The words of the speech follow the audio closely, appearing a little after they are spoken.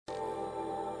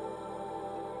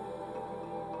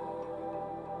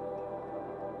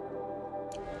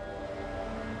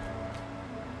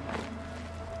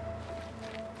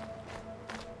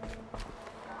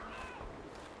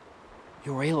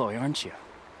You're Aloy, aren't you?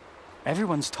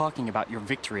 Everyone's talking about your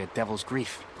victory at Devil's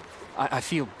Grief. I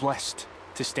feel blessed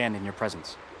to stand in your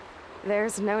presence.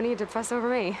 There's no need to fuss over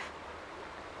me.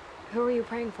 Who are you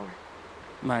praying for?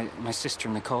 My sister,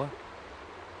 Nakoa.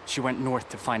 She went north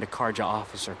to find a Karja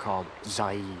officer called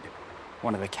Zaid,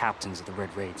 one of the captains of the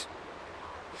Red Raids.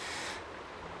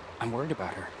 I'm worried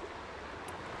about her.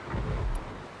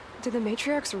 Did the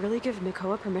matriarchs really give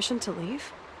Nakoa permission to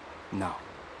leave? No.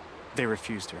 They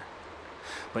refused her.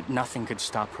 But nothing could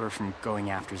stop her from going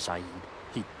after Zaid.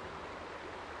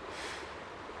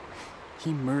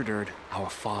 He murdered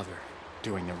our father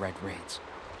during the Red Raids.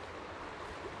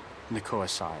 Nakoa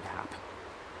saw it happen.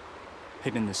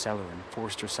 Hid in the cellar and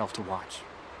forced herself to watch.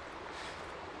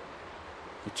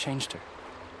 It changed her.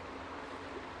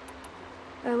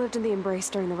 I lived in the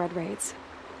Embrace during the Red Raids.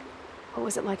 What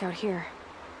was it like out here?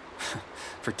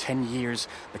 For 10 years,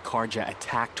 the Karja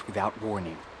attacked without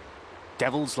warning.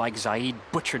 Devils like Zaid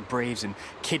butchered braves and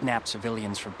kidnapped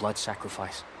civilians for blood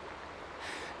sacrifice.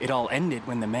 It all ended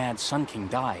when the mad Sun King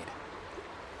died.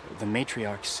 The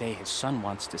matriarchs say his son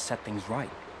wants to set things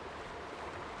right.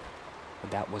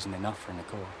 But that wasn't enough for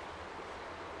Nakoa.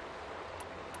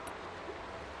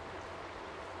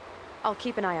 I'll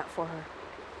keep an eye out for her.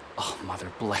 Oh,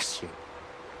 Mother bless you.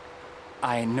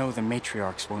 I know the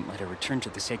matriarchs won't let her return to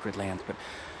the Sacred Lands, but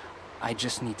I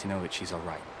just need to know that she's all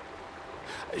right.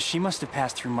 She must have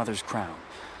passed through Mother's Crown.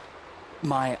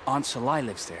 My Aunt Salai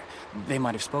lives there. They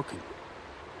might have spoken.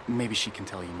 Maybe she can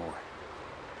tell you more.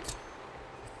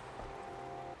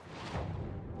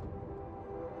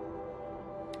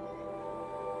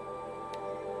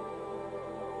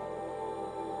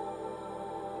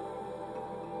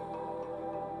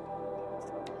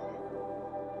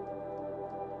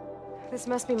 This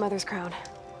must be Mother's Crown.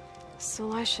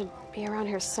 Salai should be around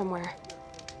here somewhere.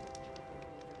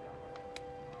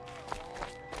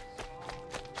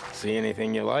 See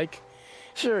anything you like?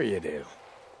 Sure you do.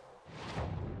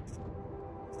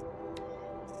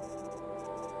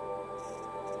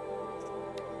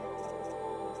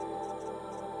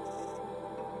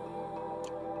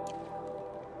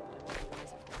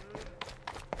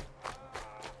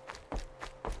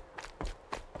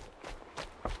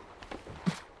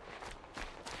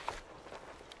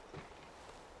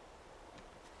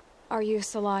 Are you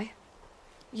Salai?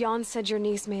 Jan said your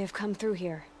niece may have come through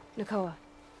here. Nakoa.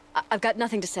 I've got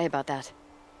nothing to say about that.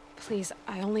 Please,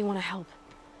 I only want to help.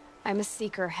 I'm a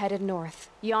seeker headed north.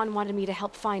 Jan wanted me to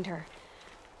help find her.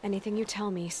 Anything you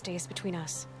tell me stays between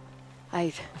us.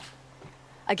 I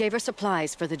gave her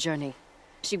supplies for the journey.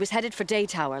 She was headed for Day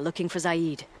Tower looking for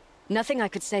Zaid. Nothing I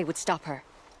could say would stop her.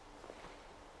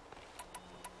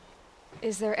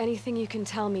 Is there anything you can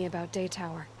tell me about Day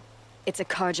Tower? It's a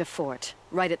Karja fort,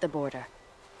 right at the border.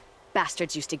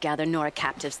 Bastards used to gather Nora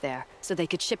captives there, so they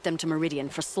could ship them to Meridian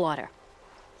for slaughter.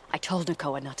 I told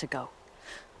Nakoa not to go.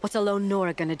 What's a lone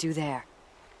Nora gonna do there?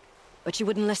 But she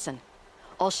wouldn't listen.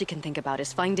 All she can think about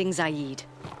is finding Zaid.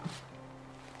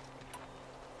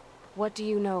 What do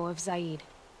you know of Zaid?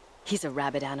 He's a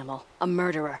rabid animal, a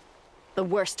murderer. The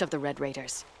worst of the Red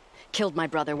Raiders. Killed my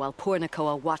brother while poor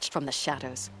Nakoa watched from the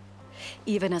shadows.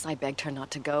 Even as I begged her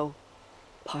not to go,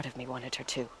 part of me wanted her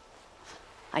to.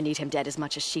 I need him dead as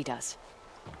much as she does.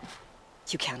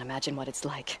 You can't imagine what it's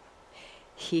like.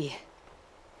 He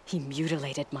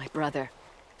mutilated my brother.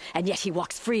 And yet he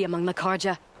walks free among the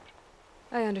Karja.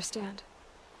 I understand.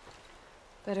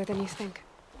 Better than you think.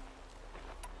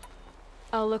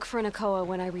 I'll look for Nakoa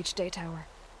when I reach Day Tower.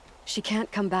 She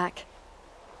can't come back.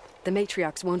 The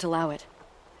matriarchs won't allow it.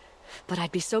 But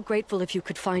I'd be so grateful if you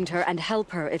could find her and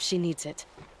help her if she needs it.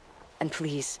 And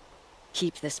please,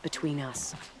 keep this between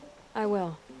us. I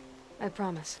will. I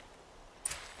promise.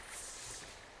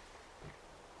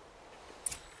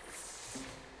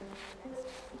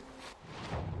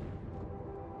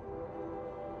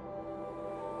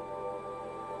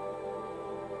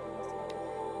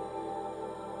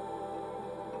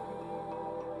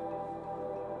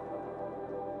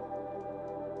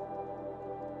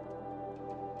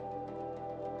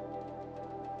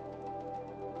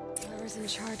 Whoever's in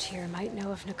charge here might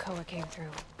know if Nakoa came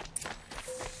through.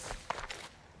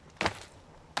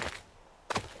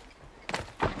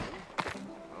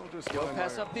 Don't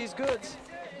pass up these goods.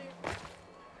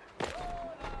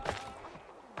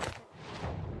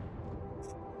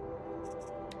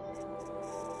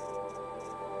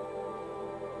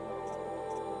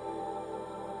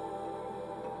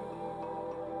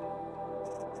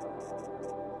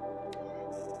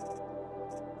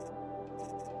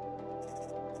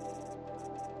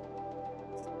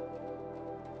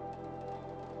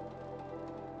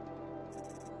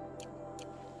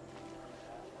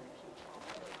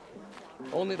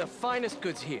 Only the finest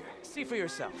goods here. See for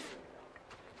yourself.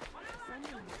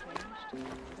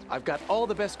 I've got all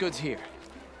the best goods here.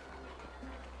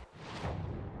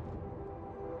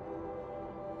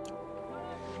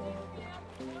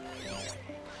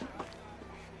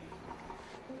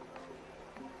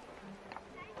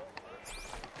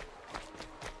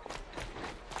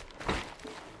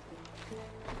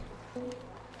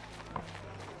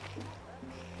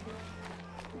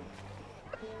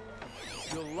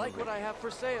 You'll like what I have for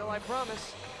sale, I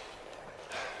promise.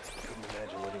 Couldn't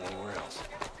imagine living anywhere else.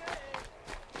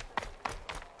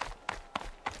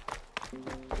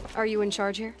 Are you in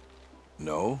charge here?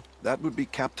 No, that would be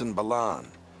Captain Balan.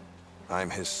 I'm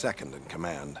his second in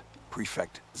command,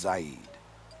 Prefect Zaid.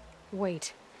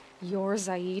 Wait, you're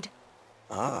Zaid?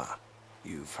 Ah,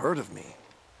 you've heard of me.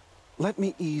 Let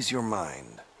me ease your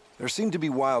mind. There seem to be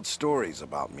wild stories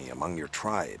about me among your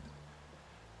tribe.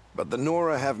 But the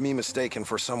Nora have me mistaken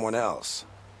for someone else.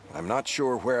 I'm not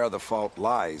sure where the fault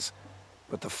lies,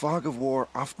 but the fog of war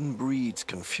often breeds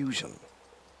confusion.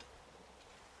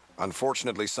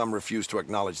 Unfortunately, some refuse to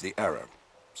acknowledge the error.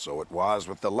 So it was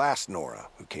with the last Nora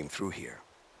who came through here.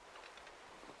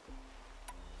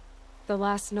 The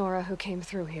last Nora who came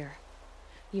through here.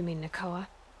 You mean Nakoa?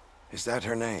 Is that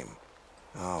her name?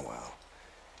 Oh well.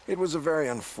 It was a very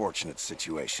unfortunate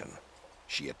situation.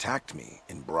 She attacked me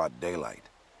in broad daylight.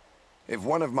 If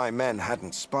one of my men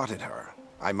hadn't spotted her,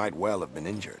 I might well have been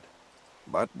injured.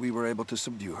 But we were able to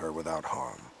subdue her without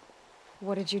harm.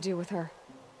 What did you do with her?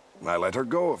 I let her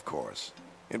go, of course.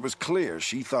 It was clear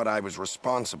she thought I was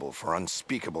responsible for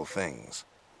unspeakable things.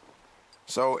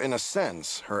 So, in a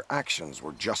sense, her actions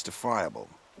were justifiable.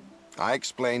 I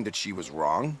explained that she was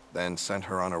wrong, then sent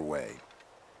her on her way.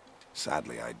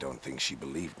 Sadly, I don't think she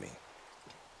believed me.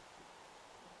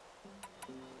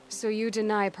 So you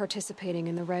deny participating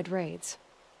in the Red Raids?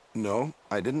 No,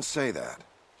 I didn't say that.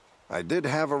 I did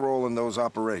have a role in those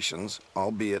operations,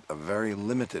 albeit a very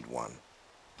limited one.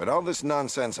 But all this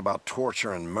nonsense about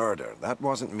torture and murder, that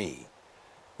wasn't me.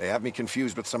 They have me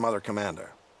confused with some other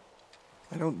commander.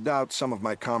 I don't doubt some of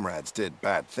my comrades did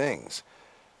bad things,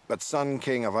 but Sun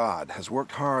King Avad has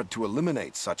worked hard to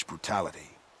eliminate such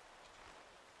brutality.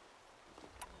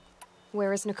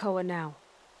 Where is Nakoa now?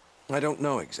 I don't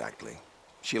know exactly.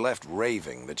 She left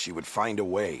raving that she would find a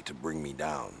way to bring me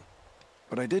down.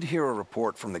 But I did hear a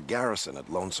report from the garrison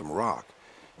at Lonesome Rock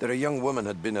that a young woman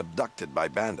had been abducted by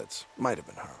bandits. Might have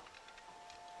been her.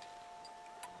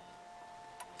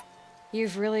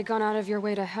 You've really gone out of your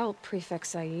way to help, Prefect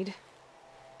Zaid.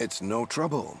 It's no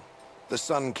trouble. The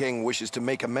Sun King wishes to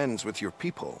make amends with your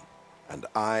people, and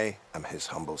I am his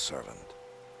humble servant.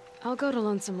 I'll go to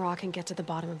Lonesome Rock and get to the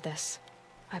bottom of this.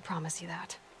 I promise you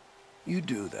that. You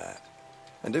do that.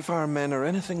 And if our men are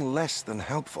anything less than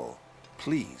helpful,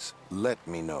 please let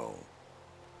me know.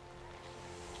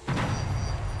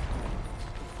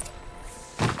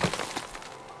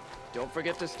 Don't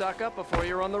forget to stock up before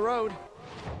you're on the road.